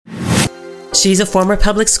She's a former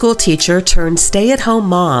public school teacher turned stay-at-home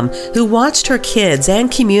mom who watched her kids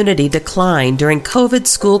and community decline during COVID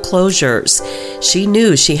school closures. She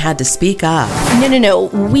knew she had to speak up. No.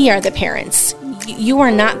 We are the parents. You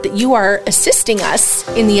are not. You are assisting us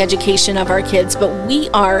in the education of our kids, but we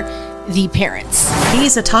are the parents.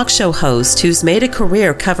 He's a talk show host who's made a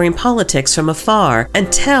career covering politics from afar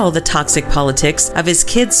until the toxic politics of his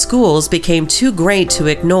kids' schools became too great to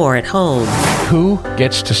ignore at home. Who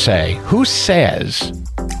gets to say, who says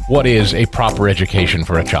what is a proper education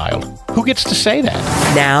for a child? Who gets to say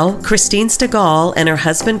that? Now, Christine Stegall and her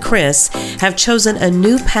husband Chris have chosen a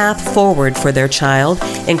new path forward for their child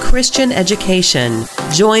in Christian education.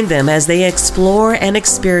 Join them as they explore and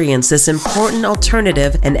experience this important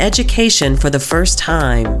alternative in education for the first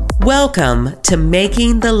time. Welcome to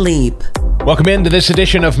Making the Leap. Welcome into this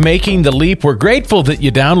edition of Making the Leap. We're grateful that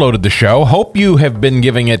you downloaded the show. Hope you have been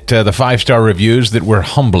giving it the 5-star reviews that we're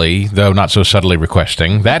humbly, though not so subtly,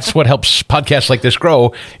 requesting. That's what helps podcasts like this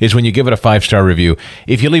grow, is when you give it a 5-star review.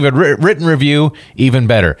 If you leave a written review, even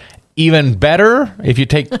better. Even better if you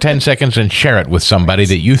take 10 seconds and share it with somebody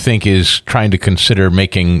that you think is trying to consider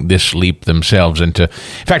making this leap themselves into. In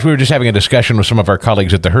fact, we were just having a discussion with some of our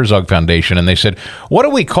colleagues at the Herzog Foundation, and they said, what do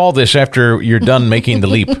we call this after you're done making the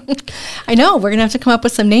leap? I know. We're going to have to come up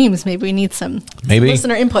with some names. Maybe we need some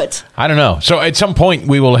listener input. I don't know. So at some point,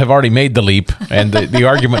 we will have already made the leap, and the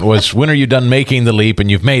argument was, when are you done making the leap? And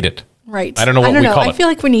you've made it. Right. I don't know what we call it. I feel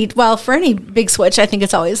like we need, for any big switch, I think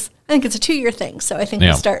it's a 2-year thing. So I think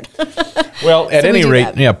we'll start. Well, at any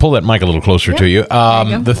rate, pull that mic a little closer to you.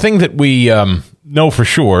 The thing that we know for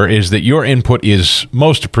sure is that your input is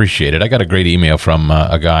most appreciated. I got a great email from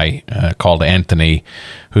a guy called Anthony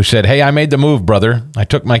who said, "Hey, I made the move, brother. I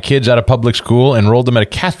took my kids out of public school and enrolled them at a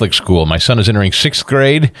Catholic school. My son is entering 6th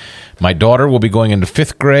grade. My daughter will be going into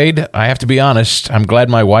 5th grade. I have to be honest, I'm glad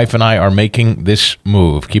my wife and I are making this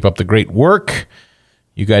move. Keep up the great work.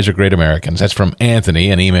 You guys are great Americans." That's from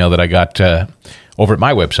Anthony, an email that I got over at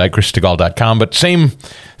my website, chrisstegall.com. But same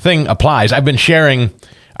thing applies. I've been sharing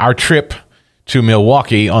our trip to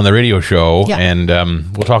Milwaukee on the radio show, and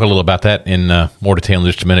we'll talk a little about that in more detail in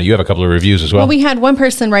just a minute. You have a couple of reviews as well. Well, we had one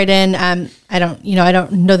person write in. I don't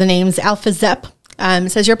know the names. Alpha Zep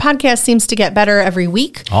says your podcast seems to get better every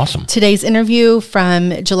week. Awesome. Today's interview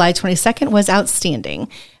from July 22nd was outstanding.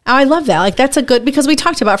 Oh, I love that. Like, that's a good, because we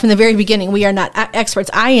talked about from the very beginning, we are not experts.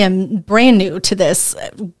 I am brand new to this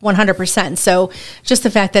 100%. So just the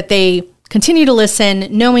fact that they continue to listen,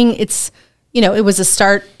 knowing it's, it was a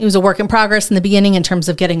start, it was a work in progress in the beginning in terms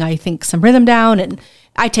of getting, I think, some rhythm down. And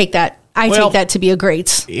I take that. Take that to be a great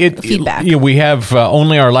feedback. We have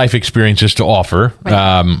only our life experiences to offer.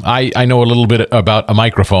 Right. I know a little bit about a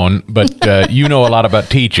microphone, but you know a lot about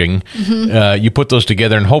teaching. Mm-hmm. You put those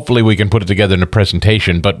together, and hopefully we can put it together in a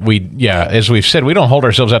presentation. But as we've said, we don't hold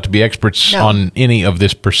ourselves out to be experts on any of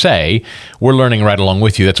this per se. We're learning right along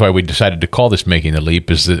with you. That's why we decided to call this Making the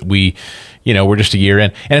Leap, is that we're just a year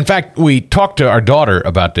in. And in fact, we talked to our daughter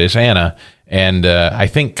about this, Anna, and I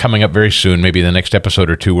think coming up very soon, maybe the next episode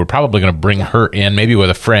or two, we're probably going to bring her in, maybe with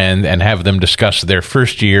a friend, and have them discuss their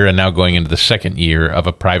first year and now going into the second year of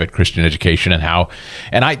a private Christian education and how.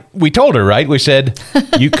 And we told her, right? We said,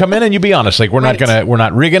 you come in and you be honest. Like, we're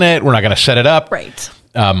not rigging it. We're not going to set it up. Right.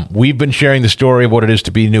 We've been sharing the story of what it is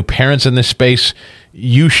to be new parents in this space.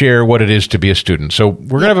 You share what it is to be a student. So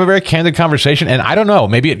we're going to have a very candid conversation. And I don't know,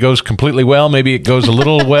 maybe it goes completely well. Maybe it goes a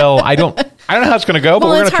little well. I don't know how it's going to go, but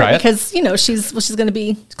we're going to try it. Because, she's going to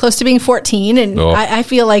be close to being 14. And I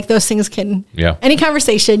feel like those things can, any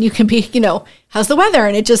conversation, you can be, how's the weather?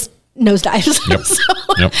 And it just nosedives. Yep.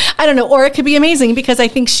 So I don't know. Or it could be amazing, because I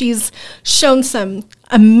think she's shown some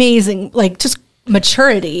amazing, just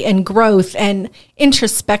maturity and growth and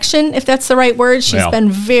introspection, if that's the right word. She's been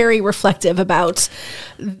very reflective about,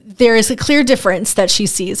 there is a clear difference that she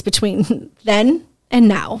sees between then and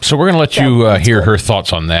now. So we're going to let you hear her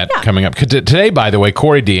thoughts on that coming up. Today, by the way,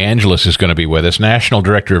 Corey DeAngelis is going to be with us, National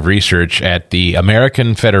Director of Research at the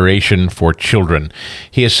American Federation for Children.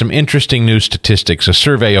 He has some interesting new statistics, a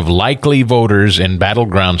survey of likely voters in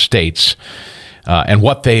battleground states, and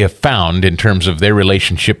what they have found in terms of their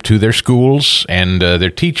relationship to their schools and their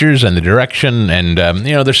teachers and the direction. And,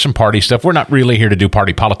 there's some party stuff. We're not really here to do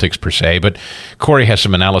party politics per se, but Corey has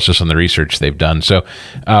some analysis on the research they've done. So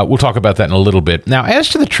we'll talk about that in a little bit. Now, as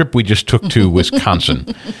to the trip we just took to Wisconsin,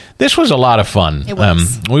 this was a lot of fun. It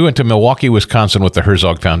was. We went to Milwaukee, Wisconsin with the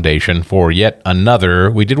Herzog Foundation for yet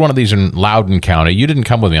another. We did one of these in Loudoun County. You didn't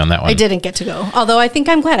come with me on that one. I didn't get to go. Although I think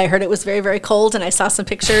I'm glad. I heard it was very, very cold, and I saw some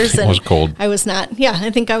pictures. It was cold. I was not. Yeah, I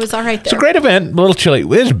think I was all right there. It's a great event. A little chilly. It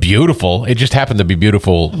was beautiful. It just happened to be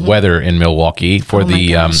beautiful weather in Milwaukee for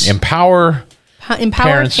the Empower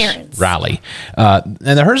Parents rally. And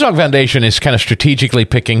the Herzog Foundation is kind of strategically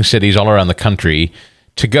picking cities all around the country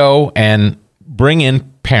to go and bring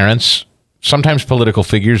in parents, sometimes political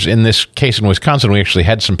figures. In this case in Wisconsin, we actually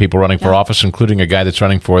had some people running for office, including a guy that's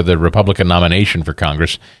running for the Republican nomination for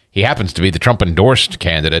Congress. He happens to be the Trump-endorsed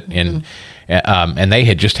candidate, and they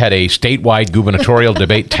had just had a statewide gubernatorial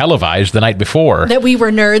debate televised the night before. That we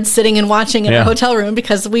were nerds sitting and watching in a hotel room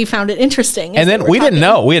because we found it interesting. And then we didn't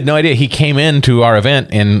know. We had no idea. He came into our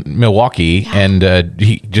event in Milwaukee, and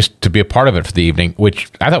he just to be a part of it for the evening,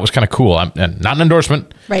 which I thought was kind of cool. Not an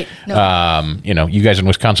endorsement. Right. No. You guys in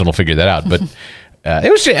Wisconsin will figure that out, but...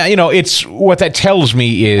 it was, it's what that tells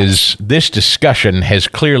me is this discussion has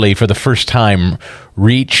clearly, for the first time,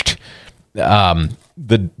 reached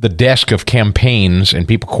the desk of campaigns and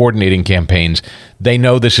people coordinating campaigns. They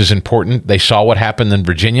know this is important. They saw what happened in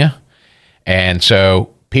Virginia. And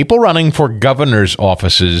so people running for governor's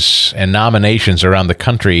offices and nominations around the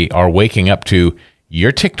country are waking up to,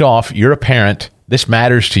 you're ticked off, you're a parent, this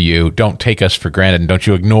matters to you, don't take us for granted, and don't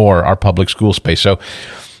you ignore our public school space. So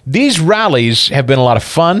these rallies have been a lot of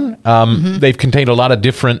fun. They've contained a lot of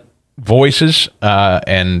different voices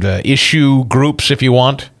and issue groups, if you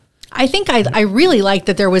want. I think I really liked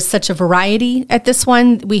that there was such a variety at this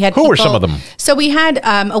one. We had Who were some of them? So we had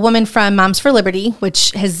a woman from Moms for Liberty, which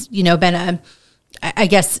has been I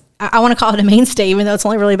guess I want to call it a mainstay, even though it's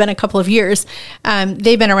only really been a couple of years.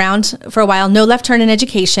 They've been around for a while. No Left Turn in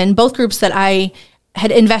Education, both groups that I had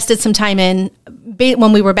invested some time in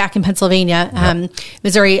when we were back in Pennsylvania.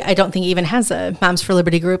 Missouri, I don't think even has a Moms for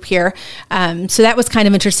Liberty group here. So that was kind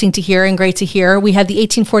of interesting to hear and great to hear. We had the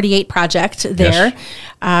 1848 Project there. Yes.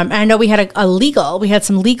 I know we had we had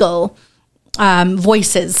some legal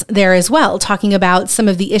voices there as well, talking about some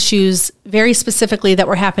of the issues very specifically that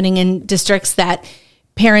were happening in districts that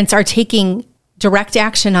parents are taking direct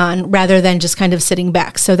action on rather than just kind of sitting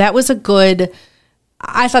back. So that was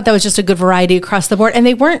I thought that was just a good variety across the board. And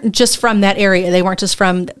they weren't just from that area. They weren't just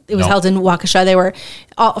it was held in Waukesha. They were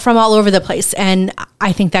from all over the place. And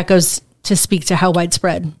I think that goes to speak to how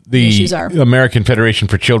widespread the issues are. The American Federation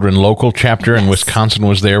for Children local chapter in Wisconsin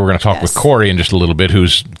was there. We're going to talk with Corey in just a little bit,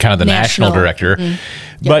 who's kind of the national director.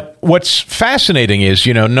 But what's fascinating is,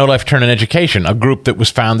 No Left Turn in Education, a group that was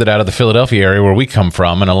founded out of the Philadelphia area where we come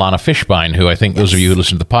from, and Alana Fishbein, who I think those of you who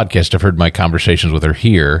listen to the podcast have heard my conversations with her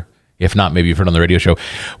here. If not, maybe you've heard on the radio show.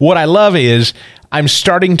 What I love is I'm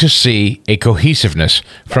starting to see a cohesiveness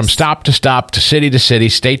from stop to stop to city,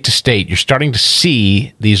 state to state. You're starting to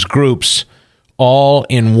see these groups all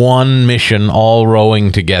in one mission, all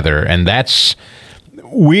rowing together. And that's,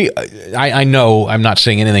 I know I'm not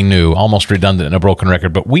saying anything new, almost redundant and a broken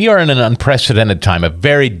record, but we are in an unprecedented time, a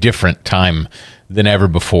very different time than ever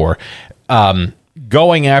before.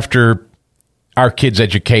 Going after our kids'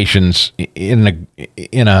 educations in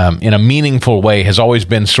a meaningful way has always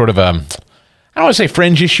been sort of I don't want to say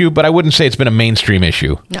fringe issue, but I wouldn't say it's been a mainstream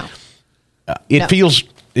issue. No.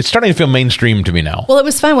 It's starting to feel mainstream to me now. Well, it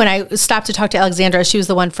was fun when I stopped to talk to Alexandra. She was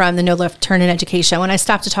the one from the No Left Turn in Education. When I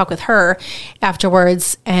stopped to talk with her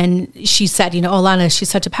afterwards, and she said, Alana, she's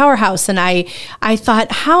such a powerhouse. And I thought,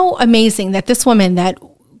 how amazing that this woman that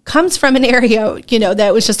comes from an area,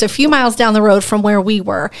 that was just a few miles down the road from where we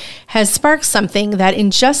were, has sparked something that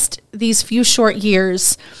in just these few short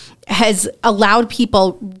years has allowed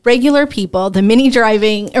people, regular people, the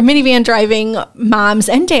minivan driving moms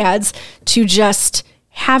and dads to just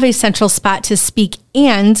have a central spot to speak.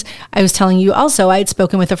 And I was telling you also, I had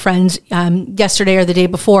spoken with a friend yesterday or the day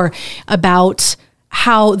before about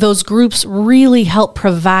how those groups really help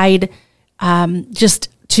provide just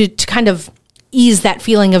to kind of ease that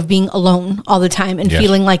feeling of being alone all the time and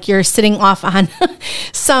feeling like you're sitting off on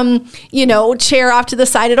some, chair off to the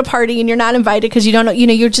side at a party and you're not invited because you don't know,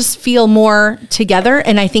 you just feel more together.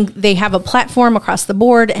 And I think they have a platform across the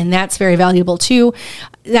board, and that's very valuable too.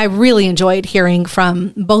 I really enjoyed hearing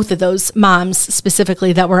from both of those moms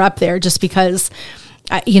specifically that were up there, just because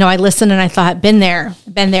I listened and I thought, been there.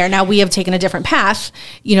 Now we have taken a different path.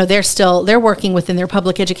 They're working within their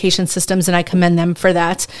public education systems, and I commend them for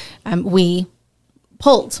that. We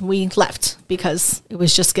left because it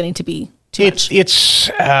was just getting to be too much.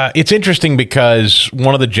 It's interesting because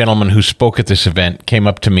one of the gentlemen who spoke at this event came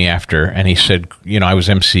up to me after, and he said, I was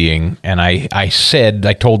emceeing, and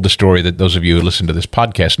I told the story that those of you who listen to this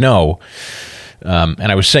podcast know. And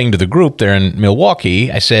I was saying to the group there in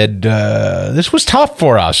Milwaukee, I said, this was tough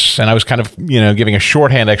for us. And I was kind of, giving a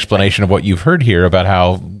shorthand explanation of what you've heard here about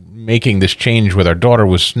how making this change with our daughter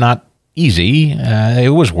was not easy.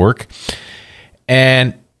 It was work.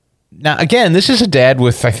 And now, again, this is a dad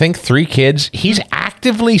with, I think, 3 kids. He's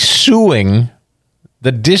actively suing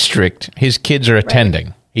the district his kids are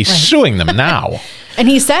attending. He's suing them now. And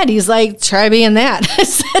he said, he's like, try being that.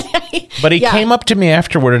 But he came up to me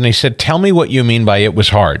afterward and he said, tell me what you mean by it was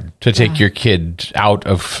hard to take your kid out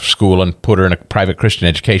of school and put her in a private Christian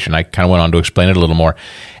education. I kind of went on to explain it a little more.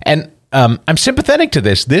 And I'm sympathetic to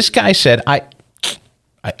this. This guy said, I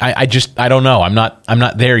don't know. I'm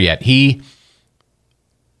not there yet. He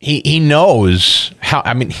knows how,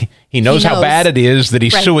 he knows how bad it is that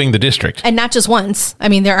he's suing the district. And not just once. I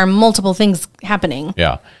mean, there are multiple things happening.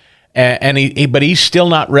 Yeah. But he's still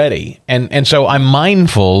not ready. And so I'm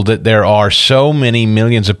mindful that there are so many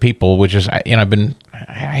millions of people, which is, I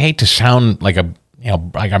hate to sound like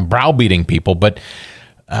like I'm browbeating people, but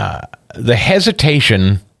the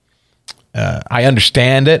hesitation, I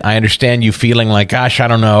understand it. I understand you feeling like, gosh, I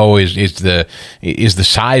don't know, is the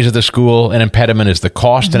size of the school an impediment? Is the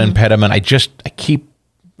cost an impediment? I just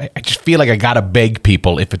feel like I got to beg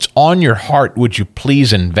people, if it's on your heart, would you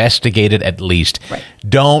please investigate it at least? Right.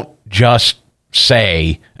 Don't just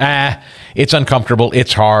say, it's uncomfortable,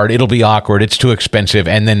 it's hard, it'll be awkward, it's too expensive,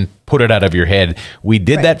 and then put it out of your head. We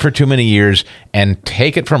did that for too many years, and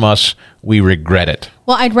take it from us, we regret it.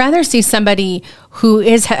 Well, I'd rather see somebody who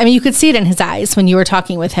is, you could see it in his eyes when you were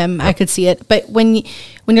talking with him. Yep. I could see it. But when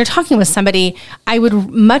you're talking with somebody, I would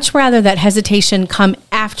much rather that hesitation come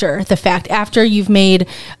after the fact, after you've made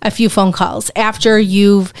a few phone calls, after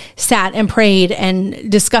you've sat and prayed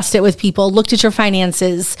and discussed it with people, looked at your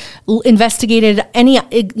finances, investigated any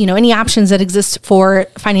options that exist for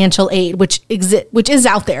financial aid, which is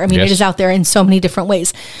out there. It is out there in so many different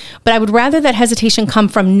ways. But I would rather that hesitation come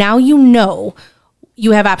from now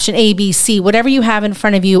you have option A, B, C, whatever you have in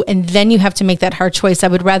front of you, and then you have to make that hard choice. I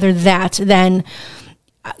would rather that than,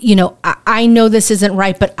 I know this isn't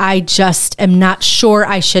right, but I just am not sure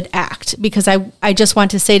I should act, because I just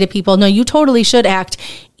want to say to people, no, you totally should act,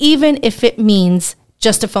 even if it means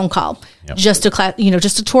just a phone call, just a class,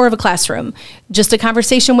 just a tour of a classroom, just a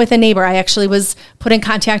conversation with a neighbor. I actually was put in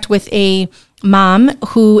contact with a mom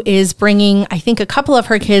who is bringing, I think, a couple of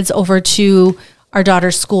her kids over to our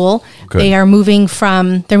daughter's school. Good. They're moving,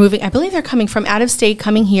 I believe they're coming from out of state,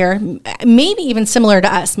 coming here, maybe even similar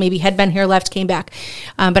to us, maybe had been here, left, came back.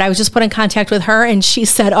 But I was just put in contact with her, and she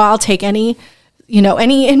said, I'll take any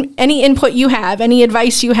input you have, any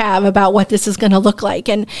advice you have about what this is going to look like.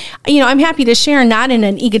 And, I'm happy to share, not in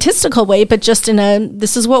an egotistical way, but just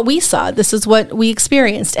this is what we saw. This is what we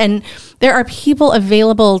experienced. And there are people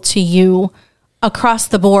available to you across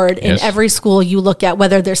the board in every school you look at,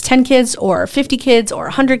 whether there's 10 kids or 50 kids or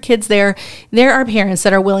 100 kids there are parents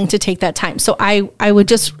that are willing to take that time. So I would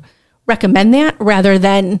just recommend that rather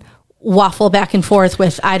than waffle back and forth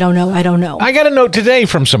with, I don't know. I got a note today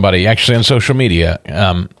from somebody actually on social media.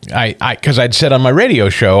 Because I'd said on my radio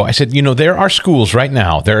show, I said, there are schools right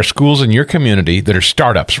now. There are schools in your community that are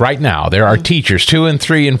startups right now. There are teachers, 2 and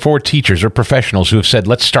 3 and 4 teachers or professionals who have said,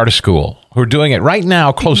 let's start a school, who are doing it right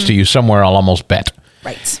now close to you somewhere, I'll almost bet.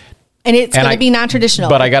 Right. And it's going to be non-traditional.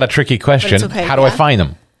 But I got a tricky question. Okay. How do I find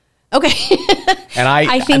them? Okay. And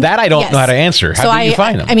I think that I don't know how to answer. How do you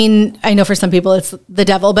find them? I know for some people it's the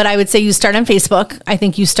devil, but I would say you start on Facebook. I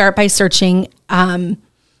think you start by searching. Your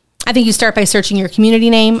community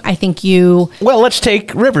name. Well, let's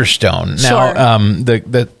take Riverstone. Now,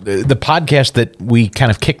 the podcast that we kind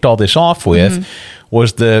of kicked all this off with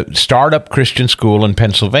was the startup Christian school in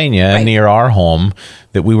Pennsylvania near our home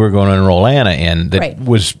that we were going to enroll Anna in. That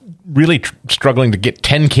was really struggling to get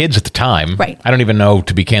 10 kids at the time. Right. I don't even know,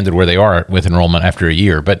 to be candid, where they are with enrollment after a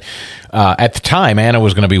year. But at the time, Anna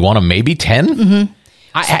was going to be one of maybe 10. Mm-hmm.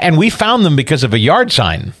 And we found them because of a yard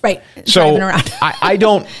sign. Right. So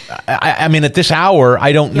I mean, at this hour,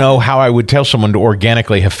 I don't know how I would tell someone to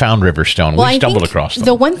organically have found Riverstone. We stumbled across them.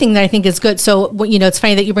 The one thing that I think is good, so, it's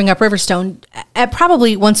funny that you bring up Riverstone,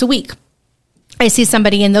 probably once a week. I see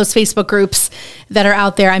somebody in those Facebook groups that are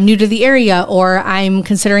out there. I'm new to the area, or I'm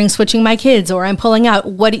considering switching my kids, or I'm pulling out.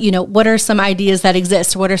 What are some ideas that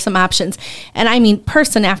exist? What are some options? And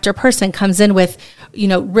person after person comes in with,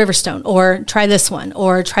 Riverstone, or try this one,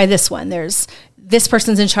 or try this one. There's this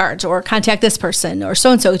person's in charge, or contact this person, or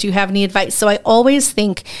so-and-so. Do you have any advice? So I always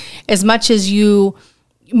think, as much as you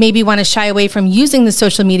maybe want to shy away from using the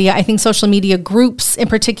social media, I think social media groups in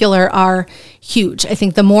particular are huge. I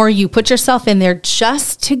think the more you put yourself in there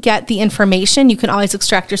just to get the information, you can always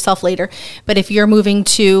extract yourself later. But if you're moving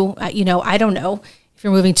to, I don't know, if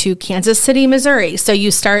you're moving to Kansas City, Missouri, so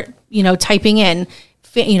you start, typing in,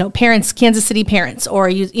 parents, Kansas City parents, or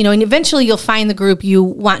and eventually you'll find the group you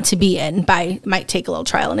want to be in. Might take a little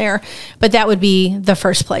trial and error, but that would be the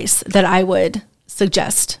first place that I would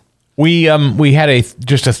suggest? We had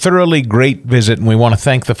just a thoroughly great visit, and we want to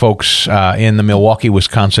thank the folks in the Milwaukee,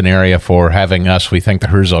 Wisconsin area for having us. We thank the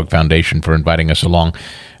Herzog Foundation for inviting us along.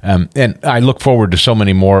 And I look forward to so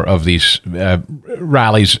many more of these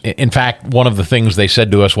rallies. In fact, one of the things they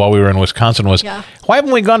said to us while we were in Wisconsin was, why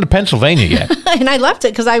haven't we gone to Pennsylvania yet? And I left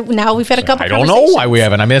it because now we've had a couple I don't know why we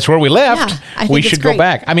haven't. I mean, that's where we left. Yeah, we should go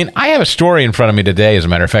back. I mean, I have a story in front of me today, as a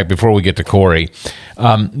matter of fact, before we get to Corey.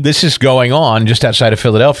 This is going on just outside of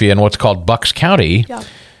Philadelphia in what's called Bucks County. Yeah.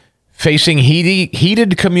 Facing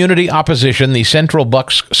heated community opposition, the Central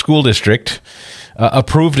Bucks School District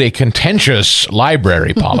approved a contentious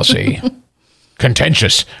library policy.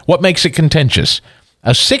 Contentious. What makes it contentious?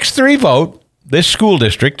 A 6-3 vote, this school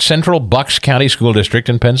district, Central Bucks County School District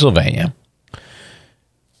in Pennsylvania,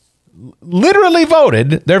 literally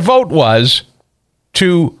voted, their vote was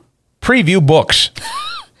to preview books.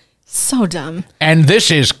 So dumb. And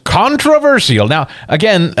this is controversial. Now,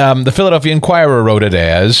 again, the Philadelphia Inquirer wrote it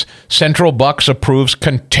as Central Bucks approves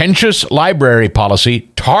contentious library policy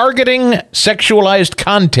targeting sexualized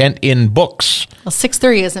content in books. Well,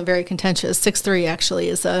 6-3 isn't very contentious. 6-3 actually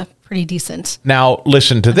is a pretty decent. Now,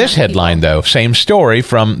 listen to this headline, though. Same story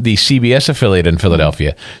from the CBS affiliate in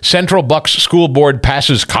Philadelphia. Central Bucks School Board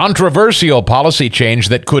passes controversial policy change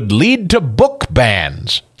that could lead to book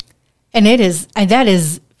bans. And that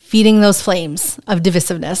is feeding those flames of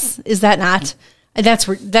divisiveness. Is that not?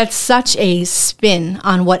 That's such a spin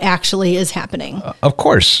on what actually is happening. Of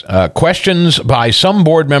course. Questions by some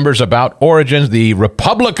board members about origins. The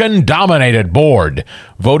Republican-dominated board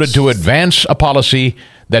voted to advance a policy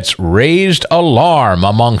that's raised alarm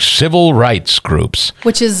among civil rights groups.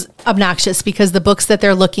 Which is obnoxious because the books that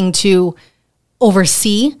they're looking to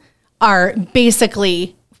oversee are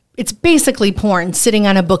basically porn sitting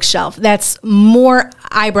on a bookshelf. That's more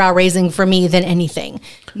eyebrow raising for me than anything.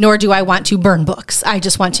 Nor do I want to burn books. I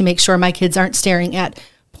just want to make sure my kids aren't staring at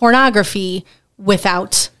pornography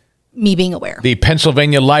without me being aware. The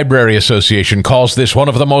Pennsylvania Library Association calls this one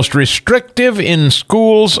of the most restrictive in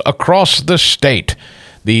schools across the state.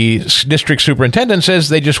 The district superintendent says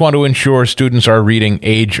they just want to ensure students are reading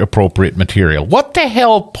age-appropriate material. What the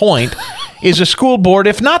hell point is a school board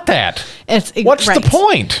if not that? What's the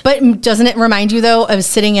point? But doesn't it remind you, though, of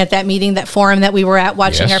sitting at that meeting, that forum that we were at,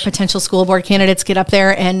 watching our potential school board candidates get up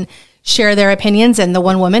there and share their opinions, and the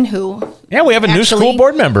one woman who... Yeah, we have a new school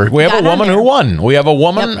board member. We have a woman who won. We have a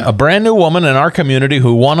woman, a brand new woman in our community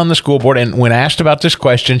who won on the school board, and when asked about this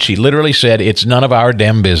question, she literally said, it's none of our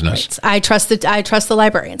damn business. Right. I trust the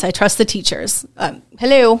librarians. I trust the teachers.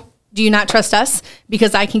 Hello, do you not trust us?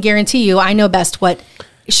 Because I can guarantee you, I know best what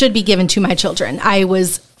should be given to my children. I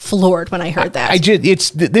was floored when I heard that.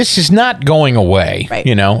 This is not going away, right.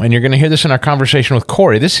 And you're going to hear this in our conversation with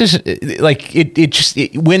Corey. This is like,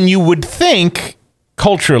 when you would think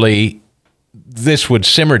culturally this would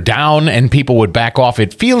simmer down and people would back off,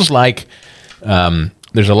 it feels like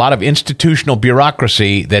there's a lot of institutional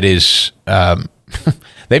bureaucracy that is,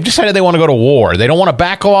 they've decided they want to go to war. They don't want to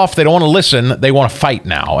back off. They don't want to listen. They want to fight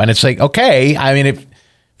now. And it's like, okay, I mean, if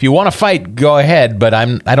you want to fight, go ahead, but I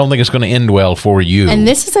don't think it's going to end well for you. And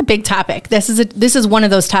this is a big topic. This is one of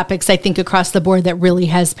those topics, I think, across the board that really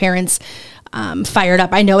has parents fired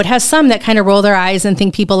up. I know it has some that kind of roll their eyes and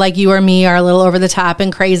think people like you or me are a little over the top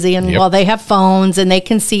and crazy, and well, they have phones and they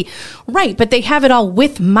can see. Right, but they have it all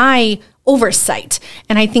with my oversight.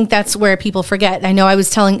 And I think that's where people forget. I know I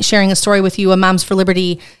was sharing a story with you, a Moms for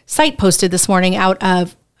Liberty site posted this morning out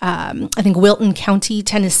of, I think, Wilton County,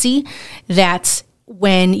 Tennessee, that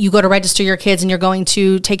when you go to register your kids and you're going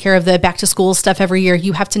to take care of the back to school stuff every year,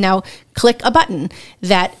 you have to now click a button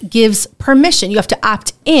that gives permission. You have to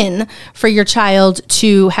opt in for your child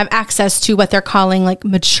to have access to what they're calling like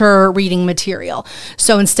mature reading material.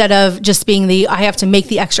 So instead of just being I have to make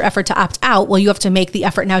the extra effort to opt out, well, you have to make the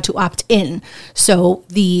effort now to opt in. So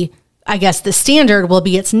I guess the standard will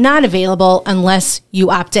be it's not available unless you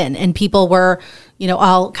opt in. And people were,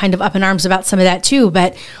 all kind of up in arms about some of that too.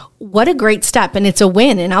 But what a great step, and it's a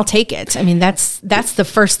win, and I'll take it. I mean, that's the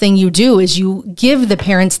first thing you do is you give the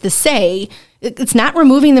parents the say. It's not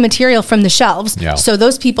removing the material from the shelves. Yeah. So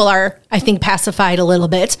those people are, I think, pacified a little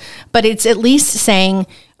bit, but it's at least saying,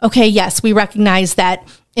 okay, yes, we recognize that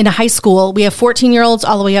in a high school, we have 14-year-olds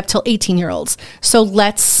all the way up till 18-year-olds. So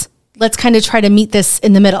let's kind of try to meet this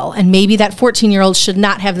in the middle. And maybe that 14-year-old should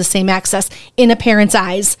not have the same access in a parent's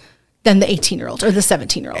eyes than the 18-year-old or the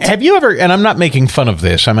 17-year-old. Have you ever, and I'm not making fun of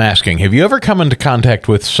this, I'm asking, have you ever come into contact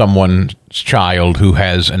with someone's child who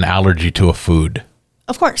has an allergy to a food?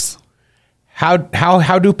 Of course. How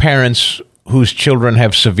do parents whose children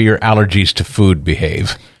have severe allergies to food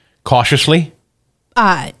behave? Cautiously?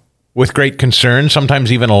 with great concern,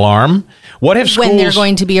 sometimes even alarm. What if schools... When they're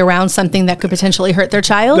going to be around something that could potentially hurt their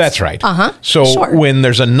child? That's right. So when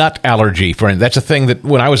there's a nut allergy, that's a thing that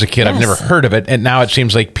when I was a kid, I've never heard of it. And now it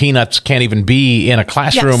seems like peanuts can't even be in a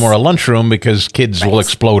classroom or a lunchroom because kids will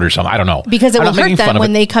explode or something. I don't know. Because it will hurt them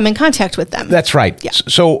when they come in contact with them. That's right. Yeah.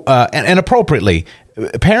 So, and appropriately,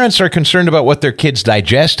 parents are concerned about what their kids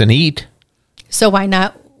digest and eat. So why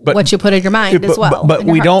not what you put in your mind as well? But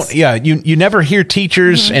we don't, you never hear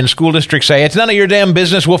teachers and school districts say, it's none of your damn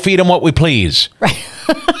business, we'll feed them what we please. Right.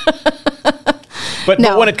 But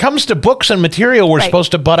when it comes to books and material, we're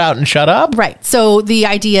supposed to butt out and shut up? Right. So the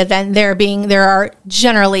idea then there are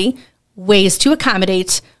generally ways to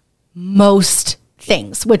accommodate most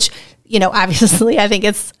things, which... obviously, I think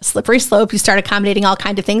it's a slippery slope. You start accommodating all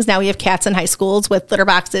kinds of things. Now we have cats in high schools with litter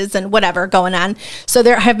boxes and whatever going on. So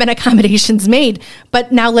there have been accommodations made.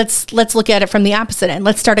 But now let's look at it from the opposite end.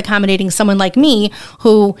 Let's start accommodating someone like me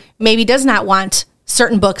who maybe does not want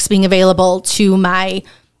certain books being available to my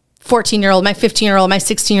 14-year-old, my 15-year-old, my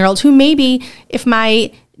 16-year-old, who maybe if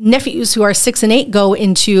my nephews who are 6 and 8 go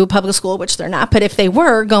into public school, which they're not, but if they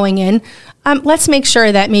were going in, let's make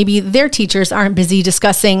sure that maybe their teachers aren't busy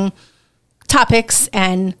discussing topics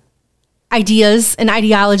and ideas and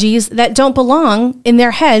ideologies that don't belong in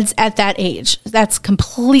their heads at that age. That's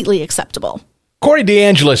completely acceptable. Corey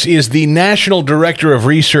DeAngelis is the National Director of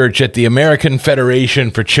Research at the American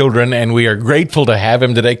Federation for Children, and we are grateful to have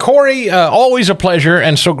him today. Corey, always a pleasure,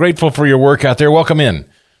 and so grateful for your work out there. Welcome in.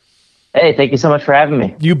 Hey, thank you so much for having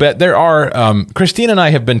me. You bet. There are, Christine and I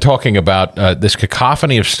have been talking about this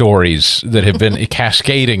cacophony of stories that have been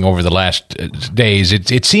cascading over the last days.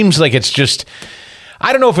 It seems like it's just,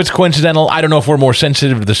 I don't know if it's coincidental. I don't know if we're more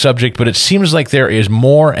sensitive to the subject, but it seems like there is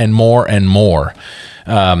more and more and more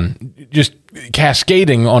just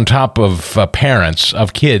cascading on top of parents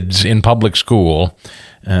of kids in public school.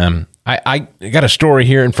 I got a story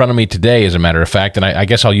here in front of me today, as a matter of fact, and I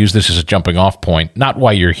guess I'll use this as a jumping off point. Not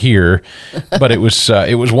why you're here, but it was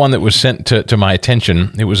one that was sent to my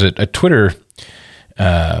attention. It was a Twitter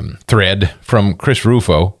thread from Chris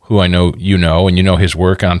Rufo, who I know, and you know his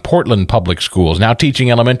work on Portland public schools, now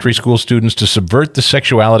teaching elementary school students to subvert the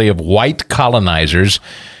sexuality of white colonizers,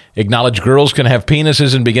 acknowledge girls can have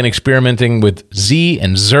penises, and begin experimenting with Z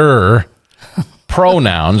and Zer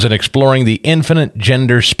pronouns and exploring the infinite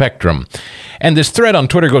gender spectrum. And this thread on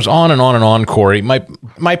Twitter goes on and on and on, Corey. My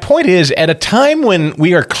point is, at a time when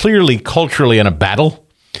we are clearly culturally in a battle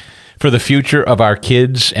for the future of our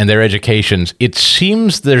kids and their educations, it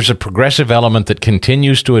seems there's a progressive element that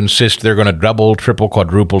continues to insist they're going to double, triple,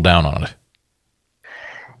 quadruple down on it.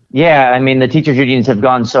 Yeah, I mean, the teachers' unions have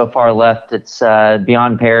gone so far left, it's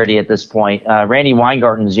beyond parody at this point. Randy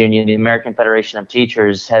Weingarten's union, the American Federation of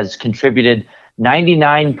Teachers, has contributed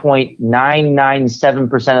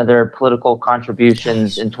 99.997% of their political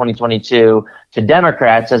contributions in 2022 to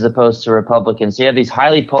Democrats as opposed to Republicans. So you have these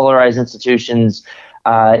highly polarized institutions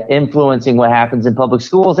influencing what happens in public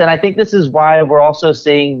schools. And I think this is why we're also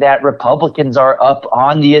seeing that Republicans are up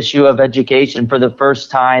on the issue of education for the first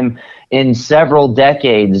time in several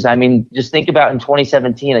decades. I mean, just think about in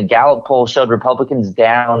 2017, a Gallup poll showed Republicans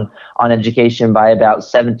down on education by about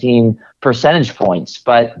 17 percentage points.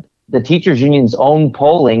 But the teachers union's own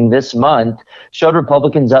polling this month showed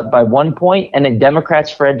Republicans up by 1 point, and a Democrats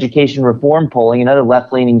for Education Reform polling, another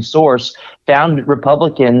left-leaning source, found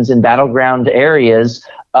Republicans in battleground areas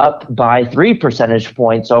up by 3 percentage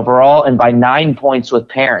points overall and by 9 points with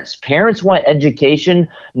parents. Parents want education,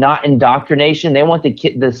 not indoctrination. They want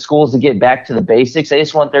the schools to get back to the basics. They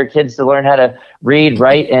just want their kids to learn how to read,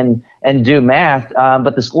 write, and do math.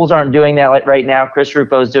 But the schools aren't doing that right now. Chris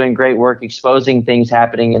Rufo is doing great work exposing things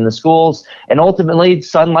happening in the schools. And ultimately,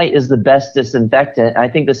 sunlight is the best disinfectant. I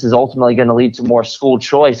think this is ultimately going to lead to more school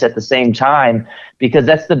choice at the same time, because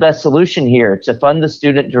that's the best solution here, to fund the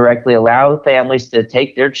student directly, allow families to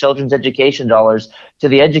take their children's education dollars to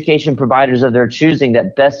the education providers of their choosing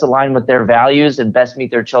that best align with their values and best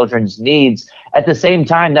meet their children's needs. At the same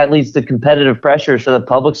time, that leads to competitive pressures for the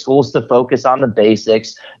public schools to focus on the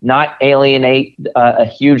basics, not alienate a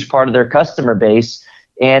huge part of their customer base.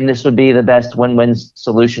 And this would be the best win-win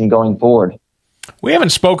solution going forward. We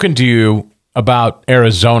haven't spoken to you about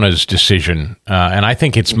Arizona's decision, and I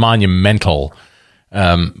think it's monumental.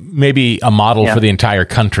 Maybe a model for the entire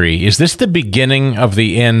country. Is this the beginning of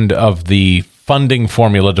the end of the funding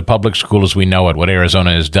formula to public school as we know it, what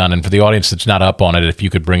Arizona has done? And for the audience that's not up on it, if you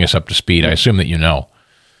could bring us up to speed, I assume that you know.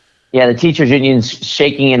 Yeah, the teachers union's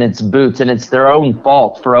shaking in its boots, and it's their own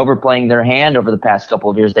fault for overplaying their hand over the past couple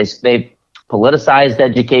of years. They've politicized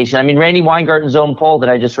education. I mean, Randy Weingarten's own poll that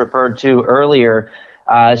I just referred to earlier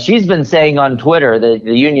She's been saying on Twitter, the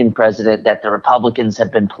union president, that the Republicans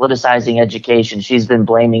have been politicizing education. She's been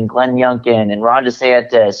blaming Glenn Youngkin and Ron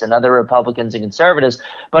DeSantis and other Republicans and conservatives.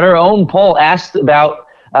 But her own poll asked about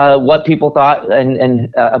what people thought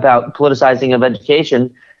and about politicizing of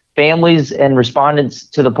education. Families and respondents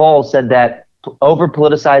to the poll said that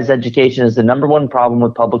over-politicized education is the number one problem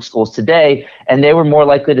with public schools today. And they were more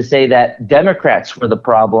likely to say that Democrats were the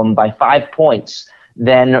problem by 5 points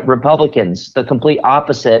than Republicans, the complete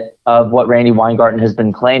opposite of what Randi Weingarten has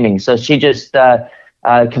been claiming. So she just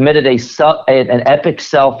committed an epic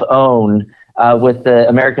self-own with the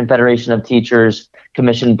American Federation of Teachers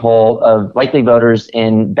Commission poll of likely voters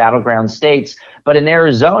in battleground states. But in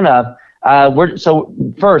Arizona,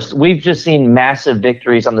 first, we've just seen massive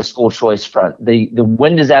victories on the school choice front. The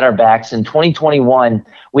wind is at our backs. In 2021,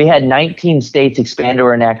 we had 19 states expand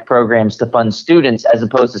or enact programs to fund students as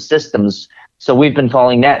opposed to systems. So we've been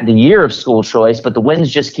calling that the year of school choice, but the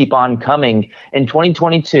wins just keep on coming. In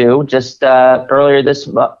 2022, just earlier this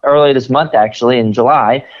month, actually, in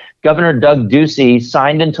July, Governor Doug Ducey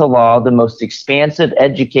signed into law the most expansive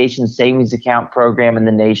education savings account program in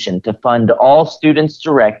the nation to fund all students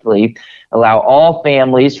directly, allow all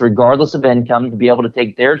families, regardless of income, to be able to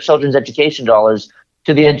take their children's education dollars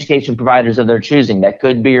to the education providers of their choosing. That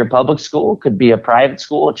could be your public school, could be a private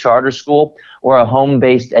school, a charter school, or a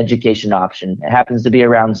home-based education option. It happens to be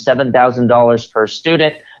around $7,000 per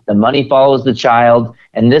student. The money follows the child.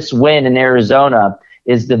 And this win in Arizona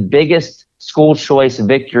is the biggest school choice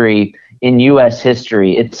victory in U.S.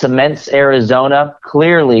 history. It cements Arizona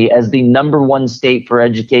clearly as the number one state for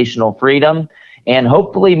educational freedom. And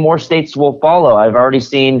hopefully more states will follow. I've already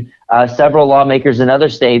seen several lawmakers in other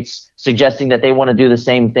states suggesting that they want to do the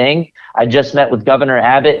same thing. I just met with Governor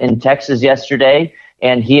Abbott in Texas yesterday,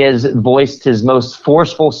 and he has voiced his most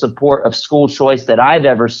forceful support of school choice that I've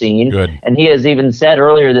ever seen. Good. And he has even said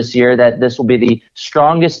earlier this year that this will be the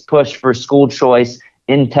strongest push for school choice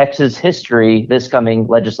in Texas history this coming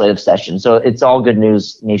legislative session. So it's all good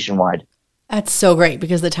news nationwide. That's so great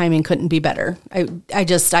because the timing couldn't be better.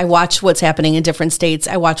 I watch what's happening in different states.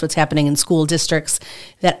 I watch what's happening in school districts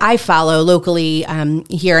that I follow locally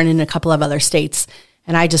here and in a couple of other states.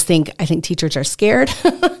 And I think teachers are scared.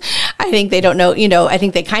 I think they don't know, I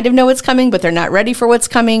think they kind of know what's coming, but they're not ready for what's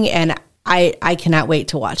coming. And I cannot wait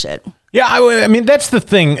to watch it. Yeah, I mean, that's the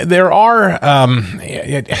thing. There are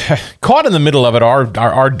caught in the middle of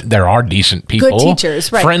it there are decent people, good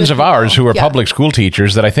teachers, right? Friends of ours who are public school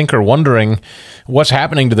teachers that I think are wondering what's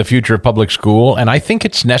happening to the future of public school, and I think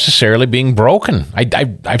it's necessarily being broken.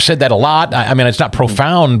 I've said that a lot. I mean, it's not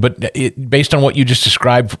profound, but based on what you just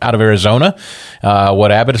described out of Arizona,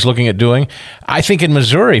 what Abbott is looking at doing, I think in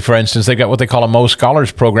Missouri, for instance, they've got what they call a Mo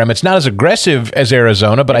Scholars program. It's not as aggressive as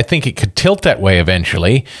Arizona, but I think it could tilt that way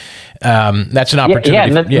eventually. That's an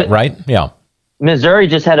opportunity, right? Yeah. Missouri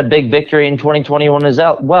just had a big victory in 2021 as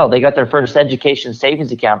well. They got their first education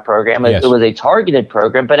savings account program. Yes. It was a targeted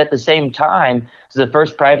program, but at the same time, it's the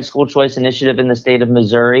first private school choice initiative in the state of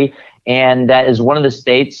Missouri, and that is one of the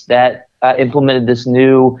states that implemented this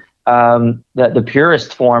new the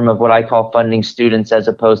purest form of what I call funding students as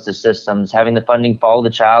opposed to systems, having the funding follow the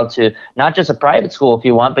child to not just a private school if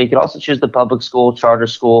you want, but you could also choose the public school, charter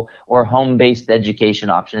school, or home-based education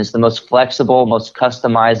option. It's the most flexible, most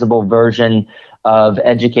customizable version of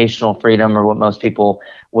educational freedom, or what most people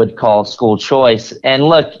would call school choice. And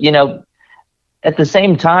look, at the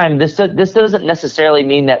same time, this doesn't necessarily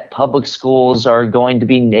mean that public schools are going to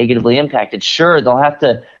be negatively impacted. Sure, they'll have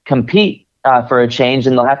to compete for a change,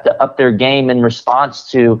 and they'll have to up their game in response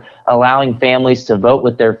to allowing families to vote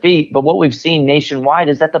with their feet. But what we've seen nationwide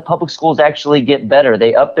is that the public schools actually get better.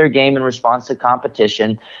 They up their game in response to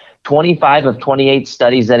competition. 25 of 28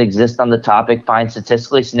 studies that exist on the topic find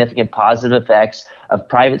statistically significant positive effects of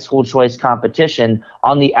private school choice competition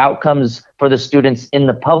on the outcomes for the students in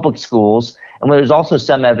the public schools. And there's also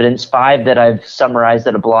some evidence, 5 that I've summarized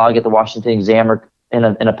at a blog at the Washington Examiner in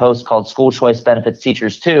a post called School Choice Benefits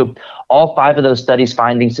Teachers Too. All 5 of those studies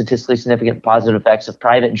finding statistically significant positive effects of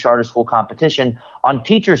private and charter school competition on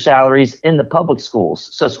teacher salaries in the public schools.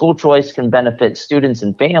 So school choice can benefit students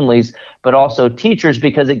and families, but also teachers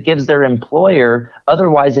because it gives their employer,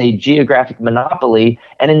 otherwise a geographic monopoly,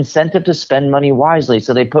 an incentive to spend money wisely.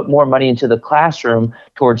 So they put more money into the classroom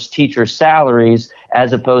towards teacher salaries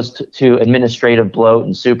as opposed to administrative bloat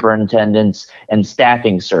and superintendents and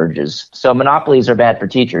staffing surges. So monopolies are bad for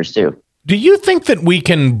teachers too. Do you think that we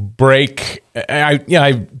can break?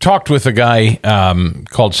 I talked with a guy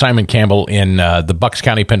called Simon Campbell in the Bucks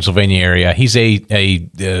County, Pennsylvania area. He's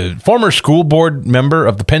a former school board member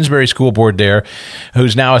of the Pennsbury School Board there,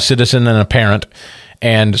 who's now a citizen and a parent.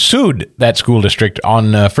 and sued that school district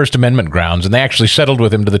on First Amendment grounds. And they actually settled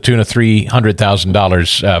with him to the tune of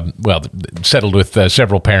 $300,000. Settled with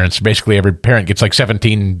several parents. Basically, every parent gets like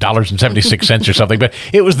 $17.76 or something. But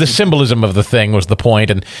it was the symbolism of the thing was the point.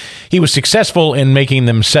 And he was successful in making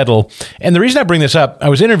them settle. And the reason I bring this up, I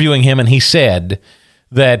was interviewing him and he said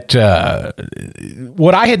that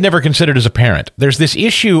what I had never considered as a parent, there's this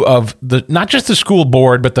issue of not just the school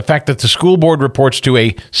board, but the fact that the school board reports to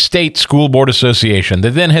a state school board association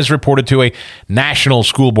that then has reported to a national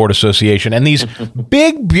school board association. And these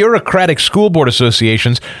big bureaucratic school board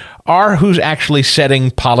associations are who's actually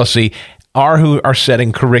setting policy, are who are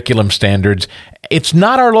setting curriculum standards. It's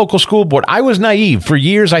not our local school board. I was naive. For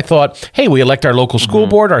years, I thought, hey, we elect our local school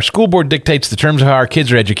board. Our school board dictates the terms of how our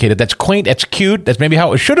kids are educated. That's quaint. That's cute. That's maybe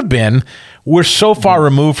how it should have been. We're so far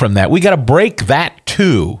removed from that. We got to break that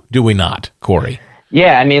too, do we not, Corey?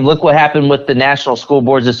 Yeah, I mean, look what happened with the National School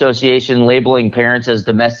Boards Association labeling parents as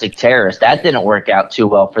domestic terrorists. That didn't work out too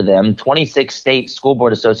well for them. 26 state school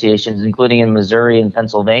board associations, including in Missouri and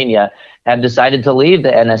Pennsylvania, have decided to leave the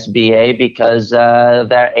NSBA because of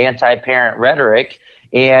that anti-parent rhetoric.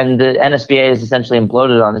 And the NSBA has essentially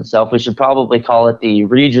imploded on itself. We should probably call it the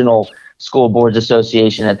Regional School Boards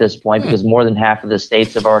Association at this point because more than half of the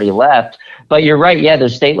states have already left. But you're right. Yeah,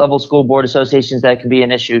 there's state-level school board associations that can be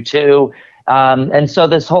an issue too. And so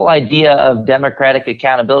this whole idea of democratic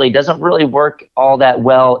accountability doesn't really work all that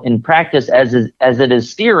well in practice as it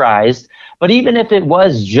is theorized. But even if it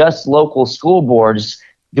was just local school boards,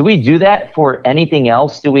 do we do that for anything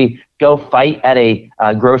else? Do we go fight at a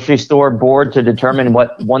grocery store board to determine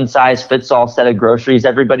what one-size-fits-all set of groceries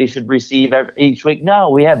everybody should receive each week? No,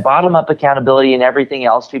 we have bottom-up accountability and everything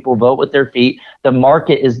else. People vote with their feet. The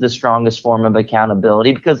market is the strongest form of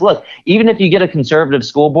accountability because, look, even if you get a conservative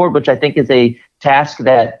school board, which I think is a task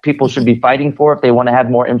that people should be fighting for if they want to have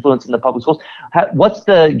more influence in the public schools, what's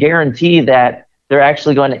the guarantee that they're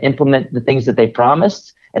actually going to implement the things that they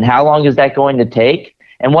promised? And how long is that going to take?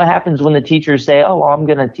 And what happens when the teachers say, oh, well, I'm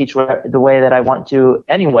going to teach the way that I want to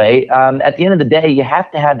anyway? At the end of the day, you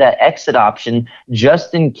have to have that exit option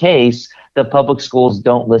just in case the public schools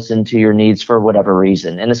don't listen to your needs for whatever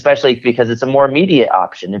reason. And especially because it's a more immediate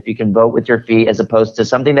option if you can vote with your feet as opposed to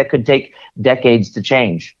something that could take decades to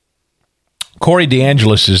change. Corey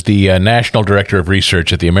DeAngelis is the National Director of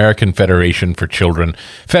Research at the American Federation for Children,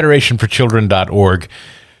 federationforchildren.org.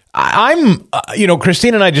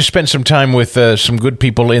 Christine and I just spent some time with some good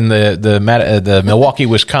people in the Milwaukee,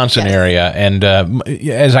 Wisconsin area. And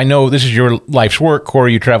as I know, this is your life's work,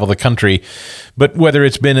 Corey, you travel the country. But whether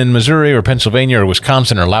it's been in Missouri or Pennsylvania or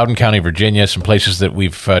Wisconsin or Loudoun County, Virginia, some places that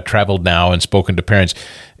we've traveled now and spoken to parents,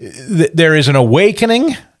 there is an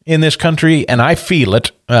awakening in this country, and I feel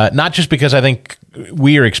it, not just because I think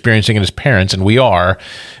we are experiencing it as parents, and we are.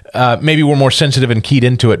 Maybe we're more sensitive and keyed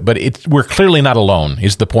into it, but we're clearly not alone,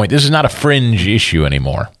 is the point. This is not a fringe issue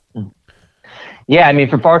anymore. Yeah, I mean,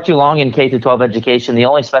 for far too long in K-12 education, the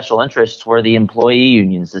only special interests were the employee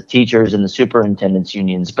unions, the teachers and the superintendents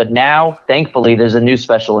unions. But now, thankfully, there's a new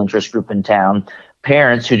special interest group in town,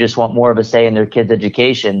 parents who just want more of a say in their kids'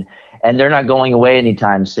 education. And they're not going away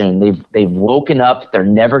anytime soon. They've woken up. They're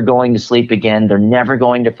never going to sleep again. They're never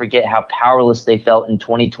going to forget how powerless they felt in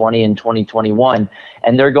 2020 and 2021.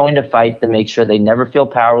 And they're going to fight to make sure they never feel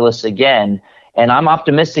powerless again. And I'm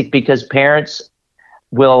optimistic because parents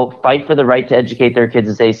will fight for the right to educate their kids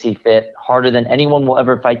as they see fit harder than anyone will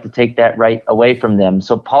ever fight to take that right away from them.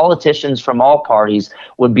 So politicians from all parties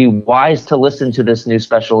would be wise to listen to this new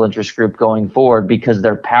special interest group going forward because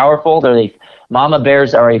they're powerful. Mama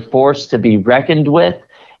bears are a force to be reckoned with.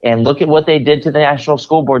 And look at what they did to the National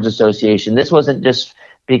School Boards Association. This wasn't just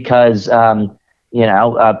because,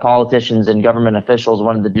 politicians and government officials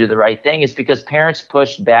wanted to do the right thing. It's because parents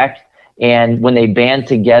pushed back. And when they band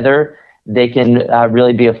together, they can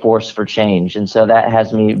really be a force for change. And so that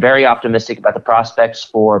has me very optimistic about the prospects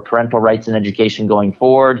for parental rights in education going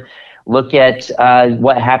forward. Look at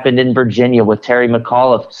what happened in Virginia with Terry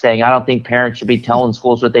McAuliffe saying, I don't think parents should be telling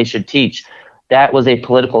schools what they should teach. That was a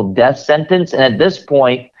political death sentence. And at this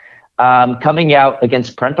point, coming out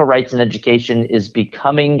against parental rights in education is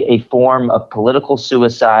becoming a form of political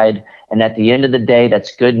suicide. And at the end of the day,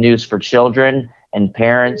 that's good news for children and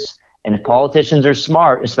parents. And if politicians are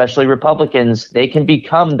smart, especially Republicans, they can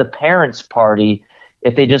become the parents' party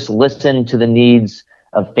if they just listen to the needs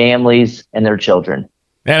of families and their children.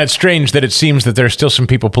 And it's strange that it seems that there's still some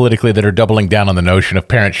people politically that are doubling down on the notion of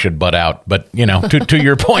parents should butt out. But, to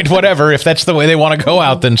your point, whatever, if that's the way they want to go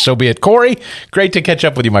out, then so be it. Corey, great to catch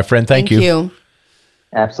up with you, my friend. Thank you.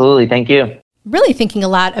 Absolutely. Thank you. Really thinking a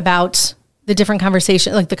lot about the different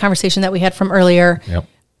conversation, like the conversation that we had from earlier. Yep.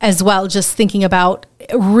 as well, just thinking about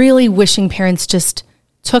really wishing parents just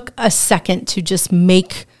took a second to just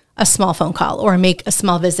make a small phone call or make a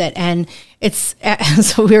small visit. And it's,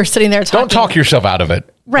 so we were sitting there talking. Don't talk yourself out of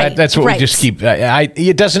it. Right. That's what we just keep.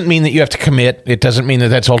 It doesn't mean that you have to commit. It doesn't mean that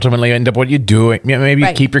that's ultimately end up what you do. Maybe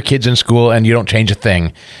you keep your kids in school and you don't change a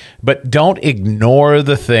thing. But don't ignore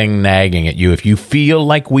the thing nagging at you. If you feel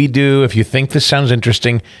like we do, if you think this sounds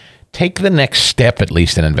interesting, take the next step at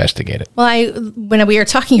least and investigate it. Well, when we were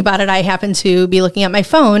talking about it, I happened to be looking at my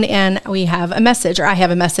phone and I have a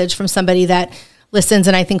message from somebody that listens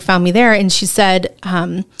and I think found me there. And she said,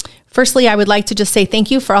 firstly, I would like to just say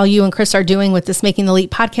thank you for all you and Chris are doing with this Making the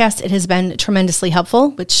Leap podcast. It has been tremendously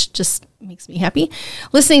helpful, which just makes me happy.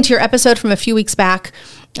 Listening to your episode from a few weeks back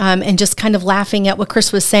and just kind of laughing at what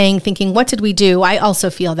Chris was saying, thinking, what did we do? I also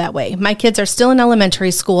feel that way. My kids are still in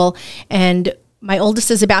elementary school and my oldest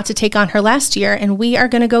is about to take on her last year, and we are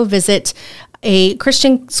going to go visit a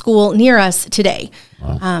Christian school near us today.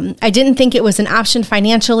 Wow. I didn't think it was an option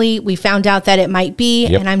financially. We found out that it might be,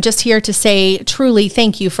 and I'm just here to say truly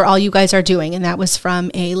thank you for all you guys are doing. And that was from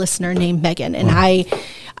a listener named Megan. And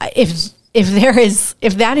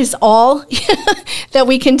if that is all that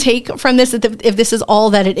we can take from this, if this is all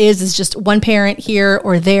that it is just one parent here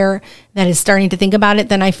or there that is starting to think about it,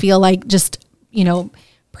 then I feel like just,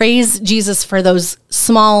 praise Jesus for those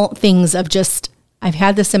small things of just, I've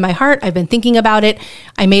had this in my heart. I've been thinking about it.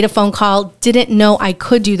 I made a phone call, didn't know I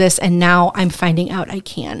could do this, and now I'm finding out I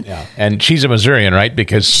can. Yeah. And she's a Missourian, right?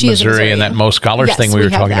 Because Missouri and that Most Scholars thing we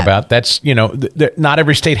were talking about, that's, not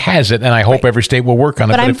every state has it, and I hope every state will work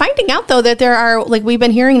on it. But I'm finding out, though, that there are, like we've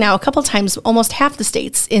been hearing now a couple times, almost half the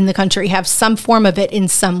states in the country have some form of it in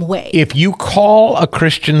some way. If you call a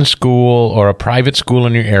Christian school or a private school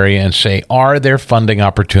in your area and say, are there funding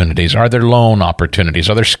opportunities? Are there loan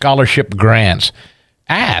opportunities? Are there scholarship grants?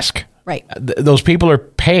 Ask. Right. Those people are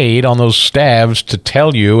paid on those staffs to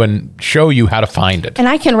tell you and show you how to find it. And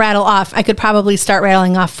I could probably start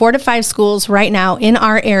rattling off 4 to 5 schools right now in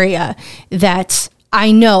our area that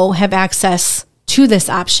I know have access to this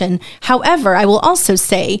option. However, I will also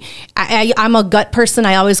say I'm a gut person.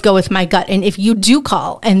 I always go with my gut. And if you do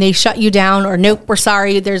call and they shut you down or nope, we're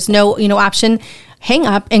sorry, there's no option, hang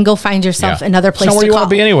up and go find yourself another place to call. It's not where you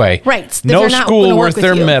want to be anyway. Right. No school worth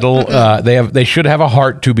their mettle. They should have a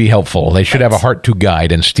heart to be helpful. They should have a heart to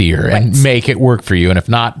guide and steer and make it work for you. And if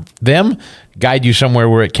not them, guide you somewhere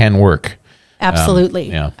where it can work.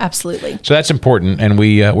 Absolutely. Absolutely. So that's important. And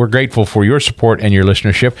we're grateful for your support and your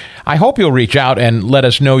listenership. I hope you'll reach out and let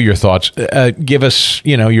us know your thoughts. Give us,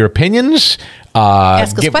 your opinions.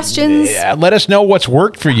 Ask us questions. Let us know what's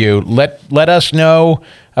worked for you. Let us know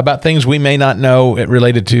about things we may not know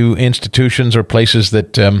related to institutions or places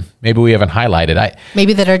that maybe we haven't highlighted.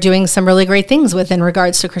 Maybe that are doing some really great things in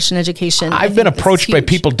regards to Christian education. I've been approached by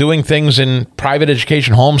people doing things in private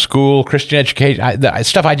education, homeschool, Christian education,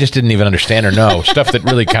 stuff I just didn't even understand or know, stuff that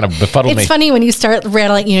really kind of befuddled me. It's funny when you start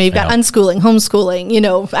rattling, you've got unschooling,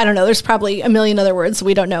 homeschooling, I don't know, there's probably a million other words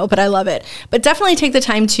we don't know, but I love it. But definitely take the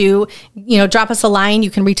time to, drop us a line.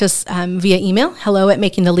 You can reach us via email,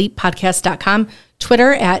 hello@makingtheleappodcast.com.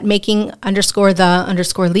 Twitter at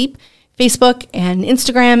making_the_leap, Facebook and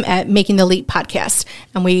Instagram at Making the Leap Podcast.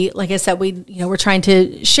 And like I said, we're trying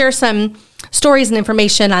to share some stories and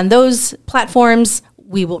information on those platforms.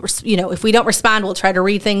 We will, if we don't respond, we'll try to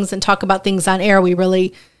read things and talk about things on air. We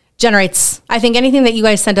really generates, I think anything that you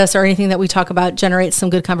guys send us or anything that we talk about generates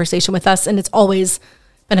some good conversation with us. And it's always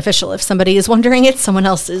beneficial. If somebody is wondering it, someone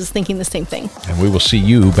else is thinking the same thing. And we will see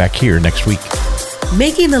you back here next week.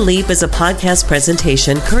 Making the Leap is a podcast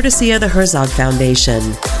presentation courtesy of the Herzog Foundation.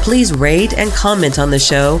 Please rate and comment on the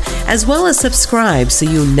show, as well as subscribe so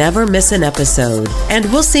you never miss an episode. And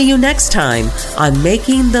we'll see you next time on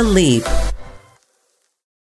Making the Leap.